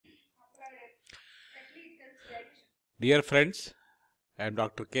Dear friends, I am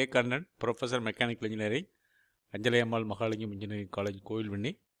Dr. K. Kannan, Professor Mechanical Engineering, Anjalayammal Mahalingam Engineering College,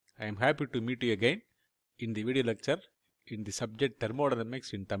 Koilvinni. I am happy to meet you again in the video lecture in the subject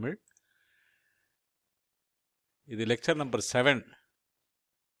Thermodynamics in Tamil. This is lecture number 7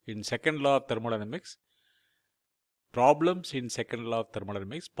 in Second Law of Thermodynamics, Problems in Second Law of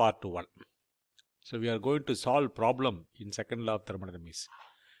Thermodynamics, Part 1. So, we are going to solve problem in Second Law of Thermodynamics.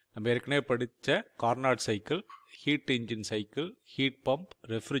 நம்ம ஏற்கனவே படித்த Carnot cycle, heat engine cycle, heat pump,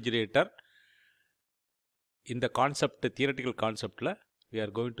 refrigerator, இந்த concept theoretical கான்செப்டில் we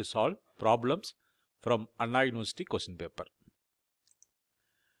are going to solve problems from Anna University question paper.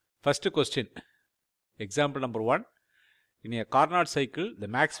 First question, example number 1. In a Carnot cycle,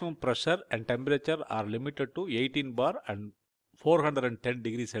 the maximum pressure and temperature are limited to 18 bar and 410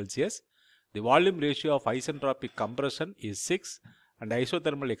 degrees Celsius. The volume ratio of isentropic compression is 6 and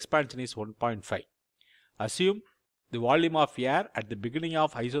isothermal expansion is 1.5. Assume the volume of air at the beginning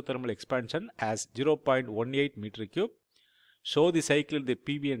of isothermal expansion as 0.18 meter cube. Show the cycle in the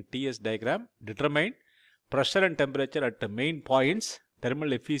PV and TS diagram. Determine pressure and temperature at the main points,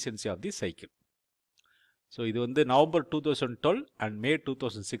 thermal efficiency of the cycle. So, இது வந்து November 2012 and May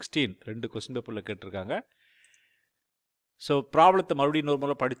 2016 ரெண்டு question paperல கேட்டிருக்காங்க. So, ப்ராப்ளத்தை மறுபடியும்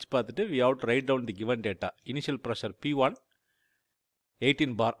நார்மலாக படித்து பார்த்துட்டு we have to write down the given data. Initial pressure P1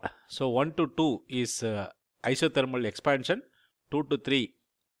 18 bar. So, 1 to 2 is isothermal expansion, 2 to 3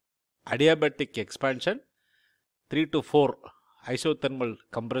 adiabatic expansion, 3 to 4 isothermal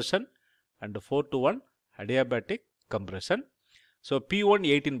compression and 4 to 1 adiabatic compression. So, P1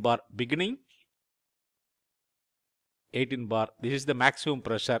 18 bar beginning 18 bar, this is the maximum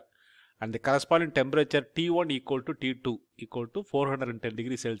pressure and the corresponding temperature T1 equal to T2 equal to 410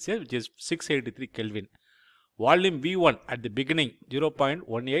 degrees Celsius, which is 683 Kelvin. Volume V1 at the beginning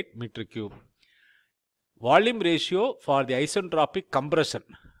 0.18 meter cube. Volume ratio for the isentropic compression.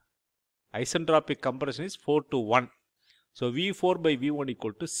 Isentropic compression is 4 to 1. So, V4 by V1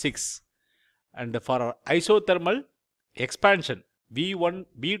 equal to 6. And for isothermal expansion,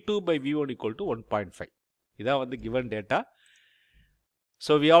 V2 by V1 equal to 1.5. This is the given data.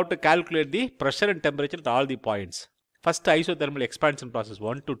 So, we have to calculate the pressure and temperature at all the points. First isothermal expansion process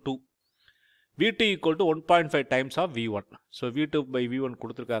 1 to 2. V2 equal to 1.5 times of V1. So, V2 by V1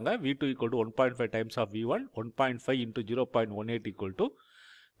 கொடுத்திருக்காங்க. V2 equal to 1.5 times of V1. 1.5 into 0.18 equal to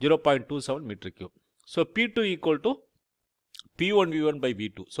 0.27 meter cube. So, P2 equal to P1 V1 by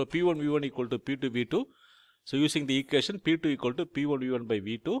V2. So, P1 V1 equal to P2 V2. So, using the equation P2 equal to P1 V1 by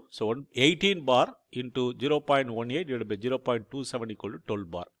V2. So, 18 bar into 0.18 divided by 0.27 equal to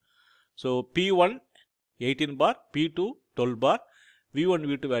 12 bar. So, P1 18 bar, P2 12 bar, V1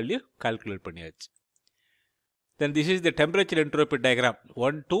 V2 value calculate பண்ணியாச்சு. Then this is the temperature entropy diagram.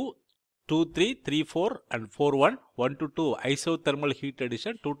 1 2 2 3 3 4 and 4 1. 1 to 2 isothermal heat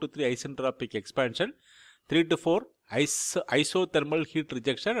addition, 2 to 3 isentropic expansion, 3 to 4 isothermal heat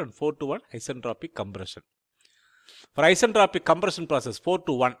rejection and 4 to 1 isentropic compression. For isentropic compression process 4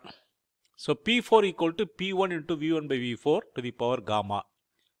 to 1. So, P4 equal to P1 into V1 by V4 to the power gamma.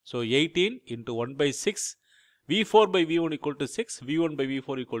 So, 18 into 1 by 6. V4 by V1 equal to 6, V1 by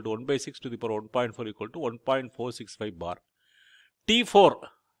V4 equal to 1 by 6 to the power 1.4 equal to 1.465 bar. T4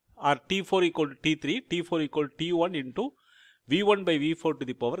 or T4 equal to T3, T4 equal to T1 into V1 by V4 to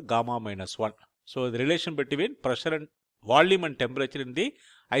the power gamma minus 1. So, the relation between pressure and volume and temperature in the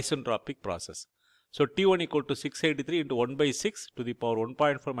isentropic process. So, T1 equal to 683 into 1 by 6 to the power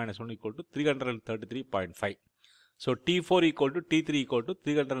 1.4 minus 1 equal to 333.5. So, T4 equal to T3 equal to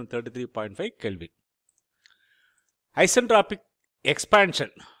 333.5 Kelvin. Isentropic expansion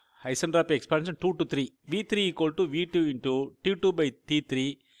 2 to 3, V3 equal to V2 into T2 by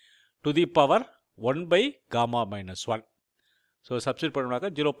T3 to the power 1 by gamma minus 1. So, substitute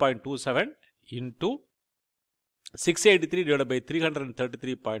பண்ணாக்க 0.27 into 683 divided by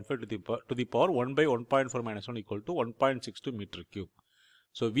 333.5 to the power 1 by 1.4 minus 1 equal to 1.62 meter cube.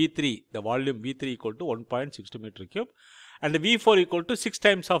 So, V3, the volume V3 equal to 1.62 meter cube and V4 equal to 6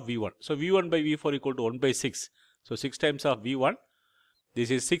 times of V1. So, V1 by V4 equal to 1 by 6. So, 6 times of V1, this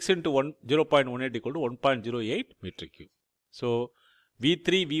is 6 into 0.18 equal to 1.08 meter cube. So,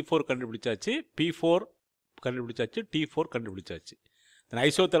 V3, V4 கண்டுபிடிச்சாச்சு, P4 கண்டுபிடிச்சாச்சு, T4 கண்டுபிடிச்சாச்சு. Then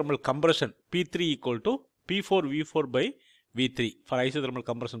isothermal compression P3 equal to P4 V4 by V3 for isothermal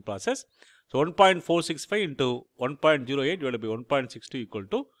compression process. So, 1.465 into 1.08 divided by 1.62 equal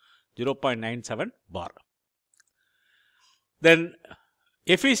to 0.97 bar. Then,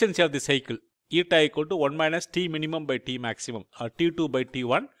 efficiency of the cycle. Eta equal to 1 minus T minimum by T maximum or T2 by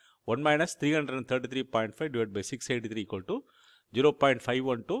T1, 1 minus 333.5 divided by 683 equal to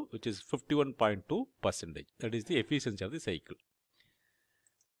 0.512, which is 51.2%. That is the efficiency of the cycle.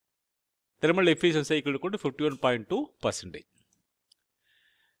 Thermal efficiency equal to 51.2%.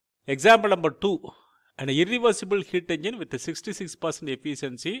 Example number 2. An irreversible heat engine with a 66%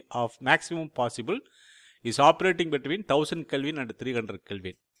 efficiency of maximum possible is operating between 1000 Kelvin and 300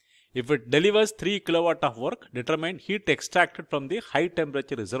 Kelvin. If it delivers 3 kW of work, determine heat extracted from the high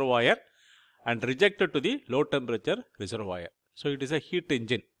temperature reservoir and rejected to the low temperature reservoir. So it is a heat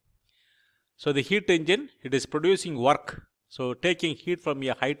engine. So the heat engine, it is producing work. So taking heat from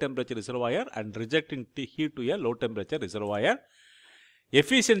a high temperature reservoir and rejecting the heat to a low temperature reservoir.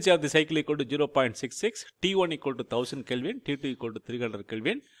 Efficiency of the cycle equal to 0.66, T1 equal to 1000 Kelvin, T2 equal to 300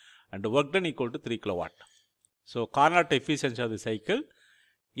 Kelvin, and work done equal to 3 kW. So Carnot efficiency of the cycle,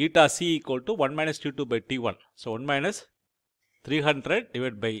 eta C equal to 1 minus T2 by T1. So 1 minus 300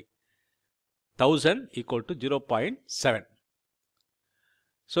 divided by 1000 equal to 0.7.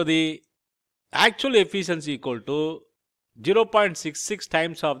 So the actual efficiency equal to 0.66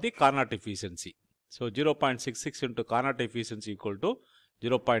 times of the Carnot efficiency. So 0.66 into Carnot efficiency equal to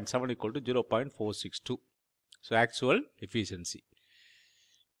 0.7 equal to 0.462. So actual efficiency.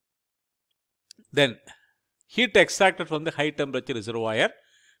 Then heat extracted from the high temperature reservoir,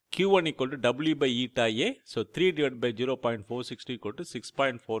 Q1 equal to W by eta A. So 3 divided by 0.462 equal to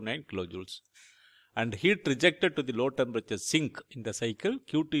 6.49 kilojoules. And heat rejected to the low temperature sink in the cycle,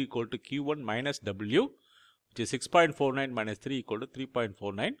 Q2 equal to Q1 minus W, which is 6.49 minus 3 equal to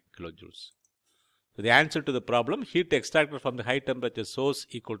 3.49 kilojoules. So the answer to the problem, heat extracted from the high temperature source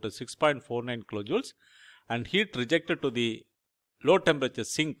equal to 6.49 kilojoules and heat rejected to the low temperature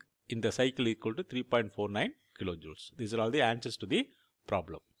sink in the cycle equal to 3.49 kilojoules. These are all the answers to the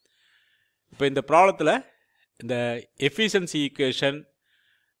problem. இப்போ இந்த ப்ராப்ளத்தில் இந்த efficiency equation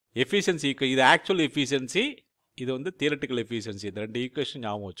இது actual efficiency, இது வந்து theoretical efficiency. இந்த ரெண்டு equation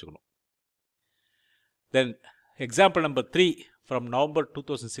ஞாபகம் வச்சுக்கணும். Then example number 3 from November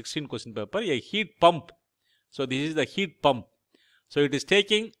 2016 question paper, a heat pump. So this is the heat pump. So it is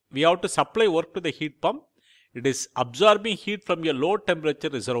taking, we have to supply work to the heat pump. It is absorbing heat from a low temperature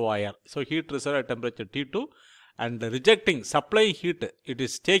reservoir. So heat reservoir temperature T2 and rejecting, supplying heat. It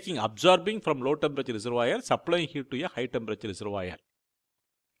is taking, absorbing from low temperature reservoir, supplying heat to a high temperature reservoir.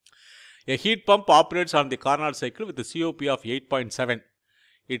 A heat pump operates on the Carnot cycle with a COP of 8.7.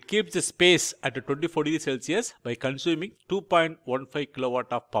 It keeps the space at 24 degrees Celsius by consuming 2.15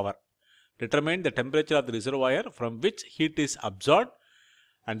 kilowatt of power. Determine the temperature of the reservoir from which heat is absorbed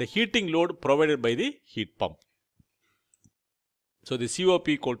and the heating load provided by the heat pump. So the COP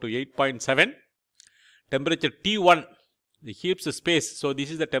equal to 8.7. Temperature T1, it keeps the space. So this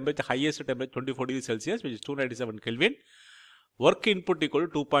is the temperature, highest temperature 24 degrees Celsius, which is 297 Kelvin. Work input equal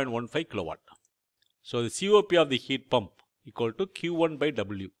to 2.15 kilowatt. So the COP of the heat pump equal to Q1 by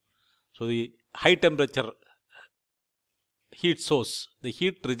W. So the high temperature heat source, the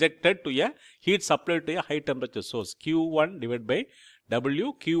heat rejected to a heat supplied to a high temperature source, Q1 divided by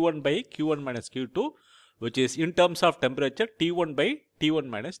W, Q1 by Q1 minus Q2, which is in terms of temperature T1 by T1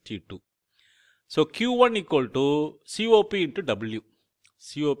 minus T2. So Q1 equal to COP into W.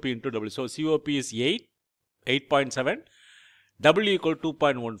 COP into W. So COP is 8.7. W equal to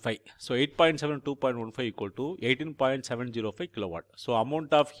 2.15. So 8.7 2.15 equal to 18.705 kilowatt. So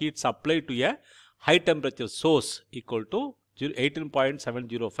amount of heat supplied to a high temperature source equal to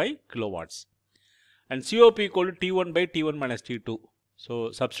 18.705 kilowatts. And COP equal to T1 by T1 minus T2.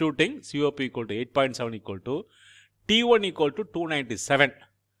 So substituting COP equal to 8.7 equal to T1 equal to 297.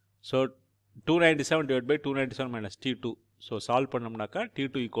 So 297 divided by 297 minus T2. So solve pannamnaka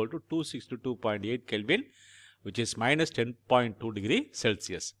T2 equal to 262.8 Kelvin, which is minus 10.2 degree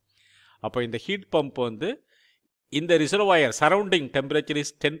Celsius. Appo in the heat pump vandu in the reservoir surrounding temperature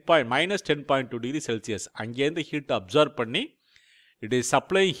is minus 10.2 degree Celsius. Ange the heat absorb panni, it is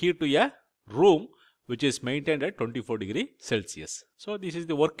supplying heat to a room which is maintained at 24 degree Celsius. So this is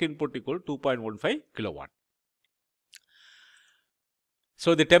the work input equal to 2.15 kilowatt.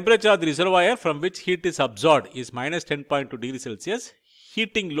 So the temperature of the reservoir from which heat is absorbed is minus 10.2 degree Celsius.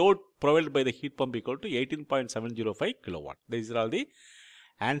 Heating load provided by the heat pump equal to 18.705 kilowatt. These are all the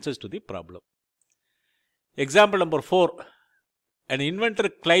answers to the problem. Example number 4. An inventor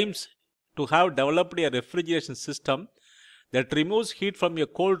claims to have developed a refrigeration system that removes heat from a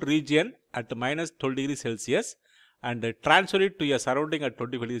cold region at minus 12 degrees Celsius and transfer it to a surrounding at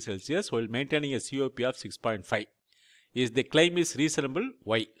 25 degrees Celsius while maintaining a COP of 6.5. Is the claim is reasonable?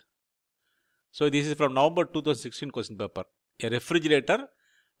 Why? So this is from November 2016 question paper. A refrigerator,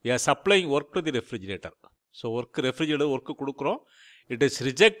 we are supplying work to the refrigerator. So refrigerator work kudukrom. It is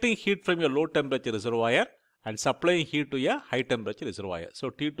rejecting heat from a low temperature reservoir and supplying heat to a high temperature reservoir. So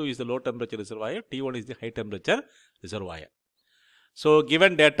T2 is the low temperature reservoir, T1 is the high temperature reservoir. So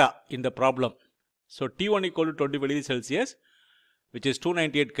given data in the problem, so T1 equal to 25 degrees Celsius, which is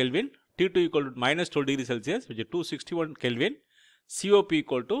 298 Kelvin, T2 equal to minus 12 degrees Celsius, which is 261 Kelvin, COP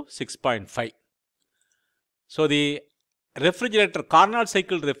equal to 6.5. So the refrigerator Carnot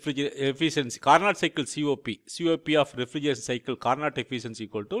cycle efficiency, Carnot cycle COP of refrigeration cycle Carnot efficiency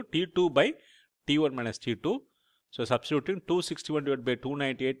equal to T2 by T1 minus T2. So substituting 261 divided by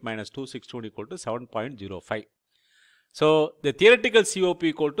 298 minus 261 equal to 7.05. So the theoretical COP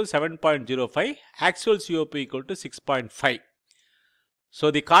equal to 7.05, actual COP equal to 6.5.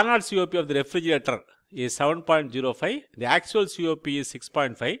 So the Carnot COP of the refrigerator is 7.05, the actual COP is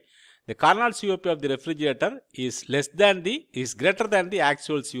 6.5. The Carnot COP of the refrigerator is greater than the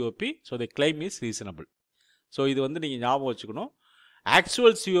actual COP, so the claim is reasonable. So இது வந்து நீங்க ஞாபகம் வச்சுக்கணும்.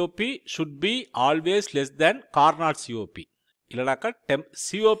 Actual COP should be always less than Carnot COP. இல்லனாக்கா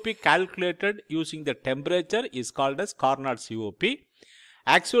COP calculated using the temperature is called as Carnot COP.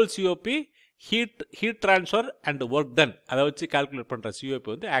 Actual COP heat transfer and work done அதை வச்சு calculate பண்ற COP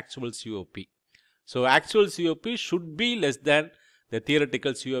வந்து actual COP. So actual COP should be less than the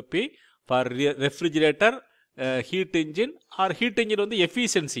theoretical COP for refrigerator, heat engine or heat engine வந்து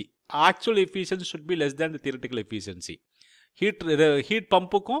efficiency. Actual efficiency should be less than the theoretical efficiency. Heat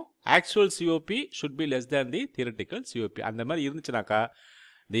பம்புக்கும் actual COP should be less than the theoretical COP. அந்த மாதிரி இருந்துச்சுனாக்கா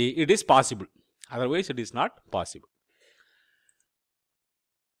it is possible. Otherwise it is not possible.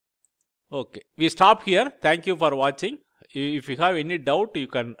 Okay, we stop here. Thank you for watching. If you have any doubt, you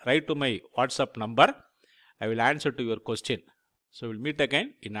can write to my WhatsApp number. I will answer to your question. So we'll meet again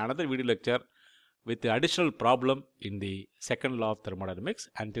in another video lecture with the additional problem in the second law of thermodynamics.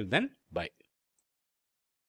 Until then, bye.